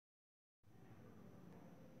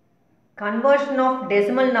Conversion of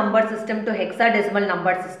decimal number system to hexadecimal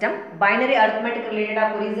number system. Binary arithmetic related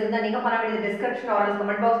queries இருந்தா நீங்க பண்ண வேண்டியது description or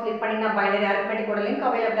comment box click பண்ணீங்கன்னா binary arithmetic ஓட link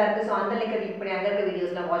available இருக்கு. So அந்த link click பண்ணி அங்க இருக்க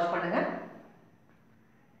வீடியோஸ்லாம் watch பண்ணுங்க.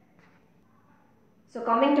 So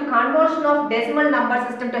coming to conversion of decimal number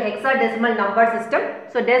system to hexadecimal number system.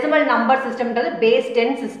 So decimal number system ன்றது base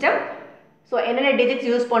 10 system. So என்னென்ன digits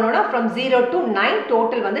யூஸ் பண்ணோம்னா from 0 to 9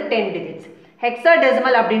 total வந்து 10 digits.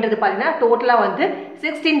 Hexadecimal அப்படின்றது பாத்தீங்கன்னா டோட்டலா வந்து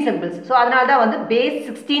 16 symbols. So அதனால தான் வந்து base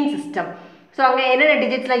 16 system. So அங்க என்னென்ன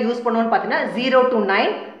digitsலாம் யூஸ் பண்ணுவோம்னு பாத்தீங்கன்னா 0 to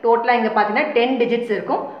 9 டோட்டலா இங்க பாத்தீங்கன்னா 10 digits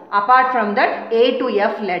இருக்கும். Apart from that A to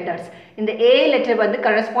F letters. இந்த A letter வந்து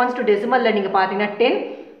corresponds to decimalல நீங்க பாத்தீங்கன்னா 10,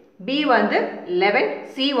 B வந்து 11,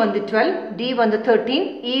 C வந்து 12, D வந்து 13,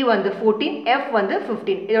 E வந்து 14, F வந்து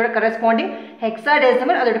 15. இதோட corresponding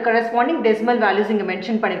hexadecimal அதோட corresponding decimal values இங்க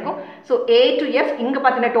mention பண்ணிருக்கோம். So A to F இங்க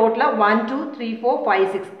பாத்தீங்கன்னா டோட்டலா 1 2 3 4 5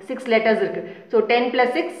 6 6 letters இருக்கு. So 10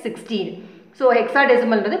 plus 6 16. So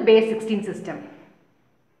hexadecimal ன்றது base 16 system.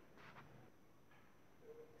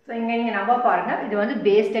 So இங்க நீங்க நம்பர் பாருங்க, இது வந்து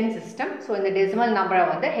base 10 system. So இந்த decimal நம்பரை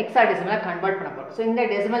வந்து hexadecimal convert பண்ண போறோம். So இந்த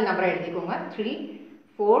decimal நம்பரை எழுதிக்கோங்க 3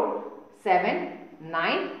 4 7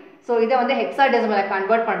 9. So இதை வந்து hexadecimal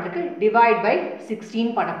convert பண்றதுக்கு divide by 16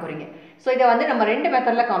 பண்ண போறீங்க. So இதை வந்து நம்ம ரெண்டு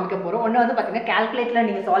மெத்தட்ல காமிக்க போறோம். ஒன்னு வந்து பாத்தீங்கன்னா கால்குலேட்டர்ல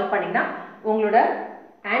நீங்க சால்வ் பண்ணீங்கன்னா உங்களோட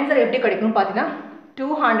ஆன்சர் எப்படி கிடைக்கும்னு பாத்தீங்கன்னா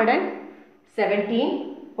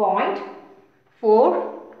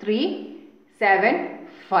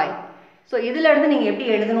 217.4375. So இதுல இருந்து நீங்க எப்படி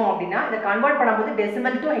எழுதணும் அப்படின்னா இத கன்வர்ட் பண்ணும்போது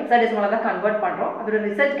டெசிமல் டு ஹெக்ஸாடெசிமலா தான் கன்வர்ட் பண்றோம். அதோட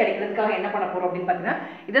ரிசல்ட் கிடைக்கிறதுக்காக என்ன பண்ண போறோம் அப்படினு பாத்தீங்கன்னா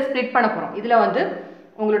இத ஸ்ப்ளிட் பண்ண போறோம். இதுல வந்து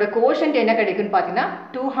உங்களோட கோஷன்ட் என்ன கிடைக்கும்னு பாத்தீங்கன்னா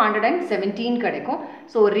 217 கிடைக்கும்.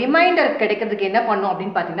 சோ ரிமைண்டர் கிடைக்கிறதுக்கு என்ன பண்ணனும்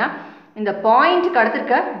அப்படினு பாத்தீங்கன்னா இந்த பாயிண்ட்க்கு அடுத்து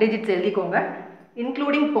இருக்க டிஜிட்ஸ் எழுதிக்கோங்க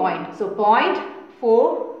இன்க்ளூடிங் பாயிண்ட். சோ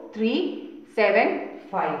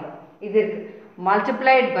 0.4375 இது இருக்கு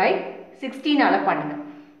மல்டிப்ளைட் பை 16 ஆல பண்ணுங்க.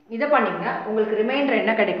 இத பண்ணீங்கன்னா உங்களுக்கு ரிமைண்டர்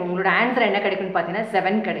என்ன கிடைக்கும், உங்களோட ஆன்சர் என்ன கிடைக்கும்னு பாத்தீங்கன்னா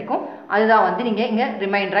 7 கிடைக்கும். அதுதான் வந்து நீங்க இங்க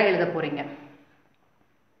ரிமைண்டரா எழுத போறீங்க.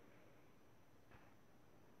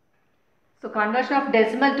 So conversion of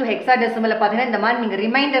decimal to hexadecimal பாத்தீங்கன்னா இந்த மாதிரி நீங்க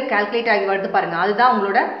ரிமைண்டர் கால்குலேட் ஆகி வருது பாருங்க, அதுதான்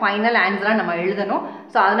உங்களோட ஃபைனல் ஆன்சரா நம்ம எழுதணும்.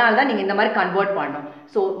 சோ அதனால தான் நீங்க இந்த மாதிரி கன்வர்ட் பண்ணனும்.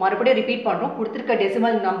 சோ மறுபடியும் ரிப்பீட் பண்றோம். கொடுத்திருக்க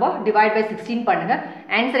டெசிமல் நம்பர் டிவைட் பை 16 பண்ணுங்க.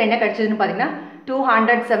 ஆன்சர் என்ன கிடைச்சதுன்னு பாத்தீங்கன்னா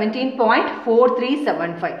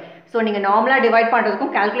 217.4375. சோ நீங்க நார்மலா டிவைட்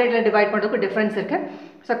பண்றதுக்கும் கால்குலேட்டர்ல டிவைட் பண்றதுக்கும் டிஃபரன்ஸ் இருக்கு.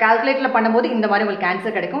 சோ கால்குலேட்டர்ல பண்ணும்போது இந்த மாதிரி உங்களுக்கு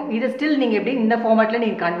ஆன்சர் கிடைக்கும். இது ஸ்டில் நீங்க எப்படி இந்த ஃபார்மட்ல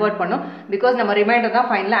நீங்க கன்வர்ட் பண்ணனும். பிகாஸ் நம்ம ரிமைண்டர் தான்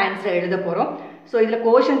ஃபைனலா ஆன்சர் எழுத போறோம். சோ இதுல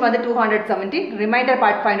கோஷன்ட் வந்து 217, ரிமைண்டர்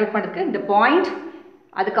பார்ட் ஃபைண்ட் அவுட் பண்றதுக்கு இந்த பாயிண்ட்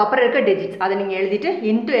அதுக்கு அப்புறம் இருக்க டிஜிட்ஸ் அதை நீங்க எழுதிட்டு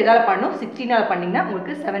இன்டு எதால பண்ணனும் 16 ஆல பண்ணீங்கன்னா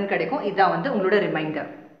உங்களுக்கு 7 கிடைக்கும். இதுதான் வந்து உங்களோட ரிமைண்டர்.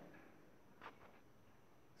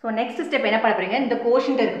 சோ நெக்ஸ்ட் ஸ்டெப் என்ன பண்ண போறீங்க, இந்த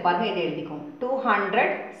கோஷன்ட் இருக்கு பாருங்க, இதை எழுதிக்கோங்க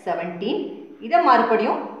 217. இத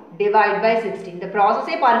மறுபடியும் divide by 16. இந்த process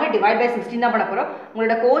பாருங்க divide by 16 தான் பண்ண போறோம்.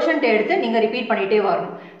 உங்களோட quotient எடுத்து நீங்க ரிப்பீட் பண்ணிட்டே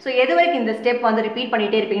வரணும். சோ எது வரைக்கும் இந்த ஸ்டெப் வந்து ரிப்பீட்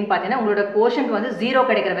பண்ணிட்டே இருப்பீங்கன்னு பாத்தீங்கன்னா உங்களோட quotient வந்து 0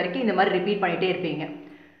 கிடைக்கிற வரைக்கும் இந்த மாதிரி ரிப்பீட் பண்ணிட்டே இருப்பீங்க.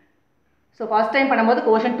 சோ ஃபர்ஸ்ட் டைம் பண்ணும்போது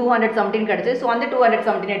quotient 217 கிடைச்சு. சோ அந்த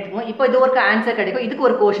 217 எடுத்துக்கோங்க. இப்போ இது ஒரு ஆன்சர் கிடைக்கும், இதுக்கு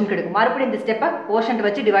ஒரு quotient கிடைக்கும். மறுபடியும் இந்த ஸ்டெப்பை quotient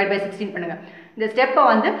வச்சு divide by 16 பண்ணுங்க. இந்த ஸ்டெப்பை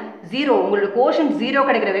வந்து 0 உங்களோட quotient 0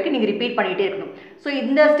 கிடைக்கிற வரைக்கும் நீங்க ரிப்பீட் பண்ணிட்டே இருக்கணும். சோ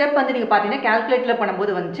இந்த ஸ்டெப் வந்து நீங்க பாத்தீங்கன்னா கால்குலேட்டர்ல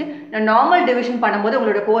பண்ணும்போது வந்துச்சு. நான் நார்மல் டிவிஷன் பண்ணும்போது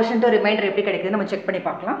உங்களோட quotient ரிமைண்டர் எப்படி கிடைக்குதுன்னு நம்ம செக் பண்ணி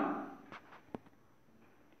பார்க்கலாம்.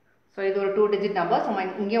 சோ இது ஒரு 2 டிஜிட் நம்பர். சோ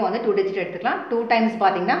இங்க வந்து 2 டிஜிட் எடுத்துக்கலாம். 2 டைம்ஸ்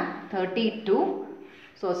பாத்தீங்கன்னா 32.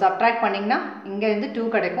 சோ சப்ட்ராக்ட் பண்ணீங்கன்னா இங்க இருந்து 2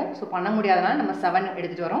 கிடைக்கும். சோ பண்ண முடியாதனால நம்ம 7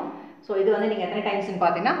 எடுத்துட்டு வரோம். சோ இது வந்து நீங்க எத்தனை டைம்ஸ்னு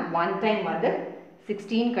பாத்தீங்கன்னா 1 டைம் வந்து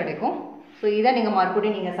 16 கிடைக்கும். சோ இத நீங்க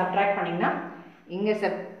மறுபடியும் நீங்க சப்ட்ராக்ட் பண்ணீங்கன்னா இங்க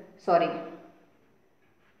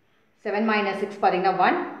 7 minus 6 பாத்தீங்கன்னா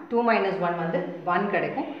 1, 2 minus 1 வந்து 1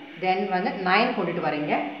 கிடைக்கும். தென் வந்து 9 கொண்டுட்டு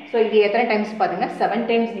வரீங்க. சோ இது எத்தனை டைம்ஸ் பாத்தீங்கன்னா 7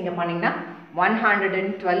 டைம்ஸ் நீங்க பண்ணீங்கன்னா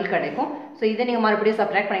 112 கிடைக்கும். சோ இத நீங்க மறுபடியும்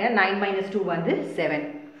சப்ட்ராக்ட் பண்ணீங்கன்னா 9 minus 2 வந்து 7.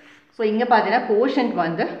 சோ இங்க பாத்தீங்கன்னா quotient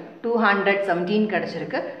வந்து 217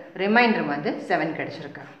 கிடைச்சிருக்கு, ரிமைண்டர் வந்து 7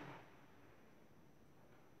 கிடைச்சிருக்கு.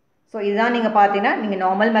 சோ இதுதான் நீங்க பாத்தீங்கன்னா நீங்க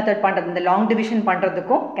நார்மல் மெத்தட் பண்றது இந்த லாங் டிவிஷன்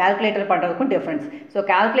பண்றதுக்கும் கால்குலேட்டர் பண்றதுக்கும் டிஃபரன்ஸ். சோ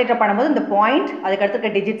கால்குலேட்டர் பண்ணும்போது இந்த பாயிண்ட் அதுக்கு அடுத்து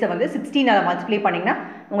இருக்க டிஜிட்ஸை வந்து 16 ஆல மல்டிப்ளை பண்ணீங்கன்னா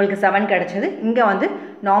உங்களுக்கு 7 கிடைச்சது. இங்க வந்து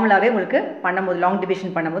நார்மலாவே உங்களுக்கு பண்ணும்போது லாங்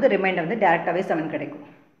டிவிஷன் பண்ணும்போது ரிமைண்டர் வந்து டைரக்டாவே 7 கிடைக்கும்.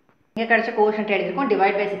 இங்க கிடைச்ச கோஷன்ட் எழுதிருக்கோம்,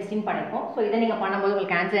 டிவைட் பை 16 பண்ணிருக்கோம். சோ இத நீங்க பண்ணும்போது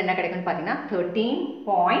உங்களுக்கு ஆன்சர் என்ன கிடைக்கும்னு பாத்தீங்கன்னா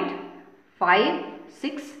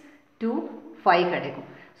 13.5625 கிடைக்கும்.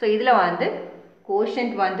 சோ இதுல வந்து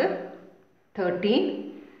கோஷன்ட் வந்து 13.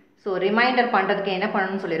 சோ ரிமைண்டர் பண்றதுக்கு என்ன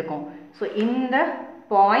பண்ணணும்னு சொல்லிருக்கோம். சோ இந்த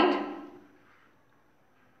பாயிண்ட்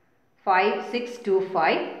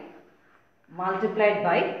 5625 multiplied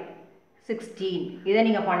by 16. இதை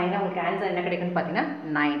நீங்கள் பண்ணீங்கன்னா உங்களுக்கு ஆன்சர் என்ன கிடைக்குன்னு பார்த்தீங்கன்னா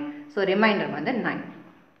 9. ஸோ ரிமைண்டர் வந்து 9.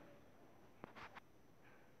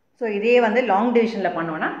 ஸோ இதே வந்து லாங் டிவிஷனில்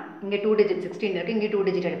பண்ணோன்னா இங்கே 2 digit 16 இருக்குது, இங்கே 2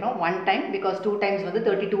 digit எடுக்கிறோம் 1 time, பிகாஸ் 2 times வந்து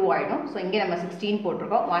 32 ஆகிடும். ஸோ இங்கே நம்ம 16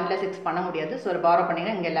 போட்டிருக்கோம், 1ல் 6 பண்ண முடியாது. ஸோ பாரோ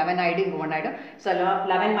பண்ணிங்கன்னா இங்கே 11 ஆகிடும், இங்கே 1 ஆகிடும். ஸோ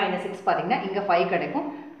 11 minus 6 பார்த்தீங்கன்னா இங்கே 5 கிடைக்கும்,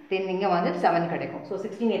 தென் இங்கே வந்து 7 கிடைக்கும். ஸோ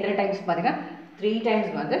 16 எத்தனை டைம்ஸ் பார்த்தீங்கன்னா 3 times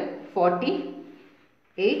வந்து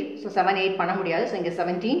 48. ஸோ 7 8 பண்ண முடியாது. ஸோ இங்கே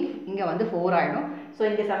 17, இங்கே வந்து 4 ஆகிடும். ஸோ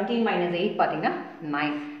இங்கே 17 minus 8 பார்த்தீங்கன்னா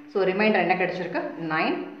 9. ஸோ ரிமைண்டர் என்ன கிடைச்சிருக்கு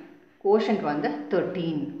 9. கோஷன்ட் வந்து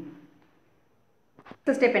 13.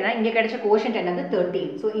 ஸ்டெப் என்ன, இங்கே கிடைச்ச கோஷன்ட் என்னது 13.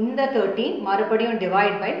 ஸோ இந்த 13 மறுபடியும்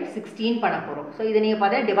டிவைட் பை 16 பண்ண போகிறோம். ஸோ இதை நீங்கள்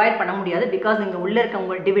பார்த்தா டிவைட் பண்ண முடியாது, பிகாஸ் நீங்கள் உள்ளே இருக்க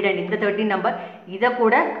உங்கள் டிவிடெண்ட் இந்த 13 நம்பர் இதை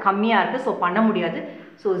கூட கம்மியாக இருக்குது. ஸோ பண்ண முடியாது.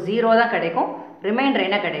 ஸோ 0 தான் கிடைக்கும். ரிமைண்டர்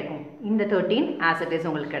என்ன கிடைக்கும், இந்த 13 ஆஸ் இட் இஸ்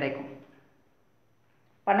உங்களுக்கு கிடைக்கும்.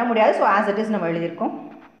 பண்ண முடியாது. ஸோ ஆஸ் இட் இஸ் நம்ம எழுதியிருக்கோம்.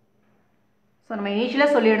 ஸோ நம்ம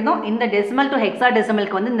இனிஷியலாக சொல்லியிருந்தோம் இந்த டெசிமல் டு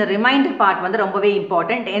ஹெக்ஸாடெசிமலுக்கு வந்து இந்த ரிமைண்டர் பார்ட் வந்து ரொம்பவே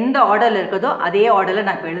இம்பார்ட்டன்ட். எந்த ஆர்டரில் இருக்குதோ அதே ஆர்டரில்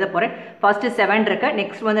நான் இப்போ எழுத போகிறேன். ஃபஸ்ட்டு 7 இருக்குது,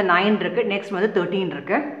 நெக்ஸ்ட் வந்து 9 இருக்குது, நெக்ஸ்ட் வந்து 13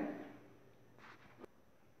 இருக்குது.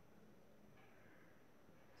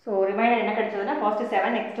 ஸோ ரிமைண்டர் என்ன கிடைச்சதுன்னா ஃபஸ்ட்டு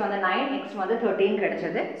 7, நெக்ஸ்ட் வந்து 9, நெக்ஸ்ட் வந்து 13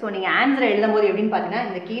 கிடைச்சது. ஸோ நீங்கள் ஆன்சரை எழுதும்போது எப்படின்னு பார்த்தீங்கன்னா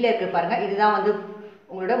இந்த கீழே இருக்க பாருங்கள், இதுதான் வந்து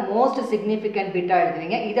உங்களோட மோஸ்ட் சிக்னிஃபிகண்ட் பிட்டாக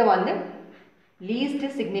எழுதுவீங்க. இதை வந்து லீஸ்ட்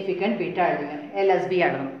சிக்னிஃபிகண்ட் பிட்டாக எழுதுவீங்க, LSB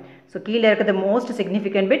எழுதணும். ஸோ கீழே இருக்கிறது மோஸ்ட்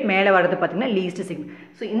சிக்னிஃபிகண்ட் பிட், மேலே வரது பார்த்தீங்கன்னா லீஸ்ட்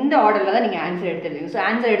ஸோ இந்த ஆர்டரில் தான் நீங்கள் ஆன்சர் எடுத்து எழுதுவீங்க. ஸோ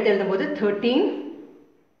ஆன்சர் எடுத்து எழுதும்போது 13,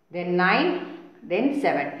 தென் 9, தென்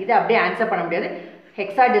 7. இதை அப்படியே ஆன்சர் பண்ண முடியாது.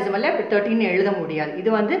 ஹெக்ஸாடெசிமலில் இப்போ 13 எழுத முடியாது. இது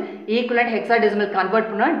வந்து ஈக்குவலண்ட் ஹெக்ஸாடெசிமல் கன்வெர்ட்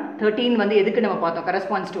பண்ணால் 13 வந்து எதுக்கு நம்ம பார்த்தோம்,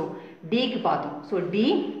 கரஸ்பாண்ட்ஸ் டு டிக்கு பார்த்தோம். So D,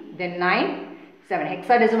 then 9, 7.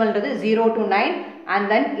 ஹெக்ஸாடெசிமல்ன்றது 0 to 9 and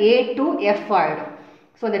then A to F ஆகிடும்.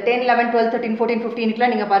 ஸோ இந்த 10, 11, 12, 13, 14,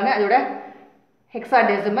 15க்குலாம் நீங்கள் பாருங்கள் அதோட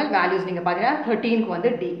ஹெக்ஸாடெசிமல் வேல்யூஸ் நீங்கள் பார்த்தீங்கன்னா 13க்கு வந்து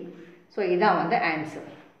D. ஸோ இதான் வந்து ஆன்சர்.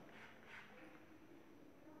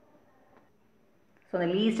 ஸோ அந்த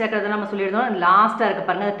லீஸ்டாக இருக்கிறத நம்ம சொல்லியிருந்தோம், லாஸ்ட்டாக இருக்க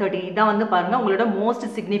பாருங்கள் 13. இதான் வந்து பாருங்கள் உங்களோட மோஸ்ட்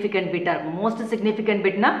சிக்னிஃபிகண்ட் பிட்டாக இருக்கும். மோஸ்ட் சிக்னிஃபிகண்ட்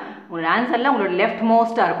பிட்னா உங்களோட ஆன்சரில் உங்களோட லெஃப்ட்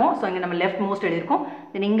மோஸ்ட்டாக இருக்கும். ஸோ இங்கே நம்ம லெஃப்ட் மோஸ்ட் எழுதியிருக்கோம்.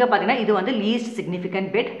 தென் இங்கே பார்த்தீங்கன்னா இது வந்து least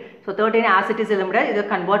significant bit. So 13 as it is எழுத முடியாது, இதை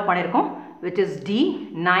கன்வெர்ட் பண்ணியிருக்கோம், விச் இஸ் D,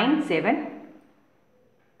 9, 7.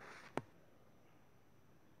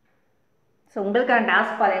 ஸோ உங்களுக்கான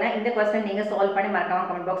டாஸ்க் பார்த்தீங்கன்னா இந்த கொஸ்டின் நீங்கள் சால்வ் பண்ணி மறக்காம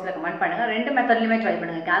கமெண்ட் பாக்ஸில் கமெண்ட் பண்ணுங்கள். 2 மெத்தட்லையுமே ட்ரை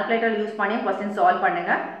பண்ணுங்கள். கால்குலேட்டர் யூஸ் பண்ணி கொஸ்டின் சால்வ்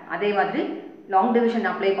பண்ணுங்கள், அதே மாதிரி லாங் டிவிஷன்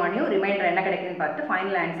அப்ளை பண்ணியும் ரிமைண்டர் என்ன கிடைக்குதுன்னு பார்த்து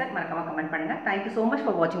ஃபைனல் ஆன்சர் மறக்காம கமெண்ட் பண்ணுங்கள். தேங்க்யூ ஸோ மச்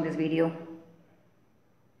ஃபார் வாட்சிங் திஸ் வீடியோ.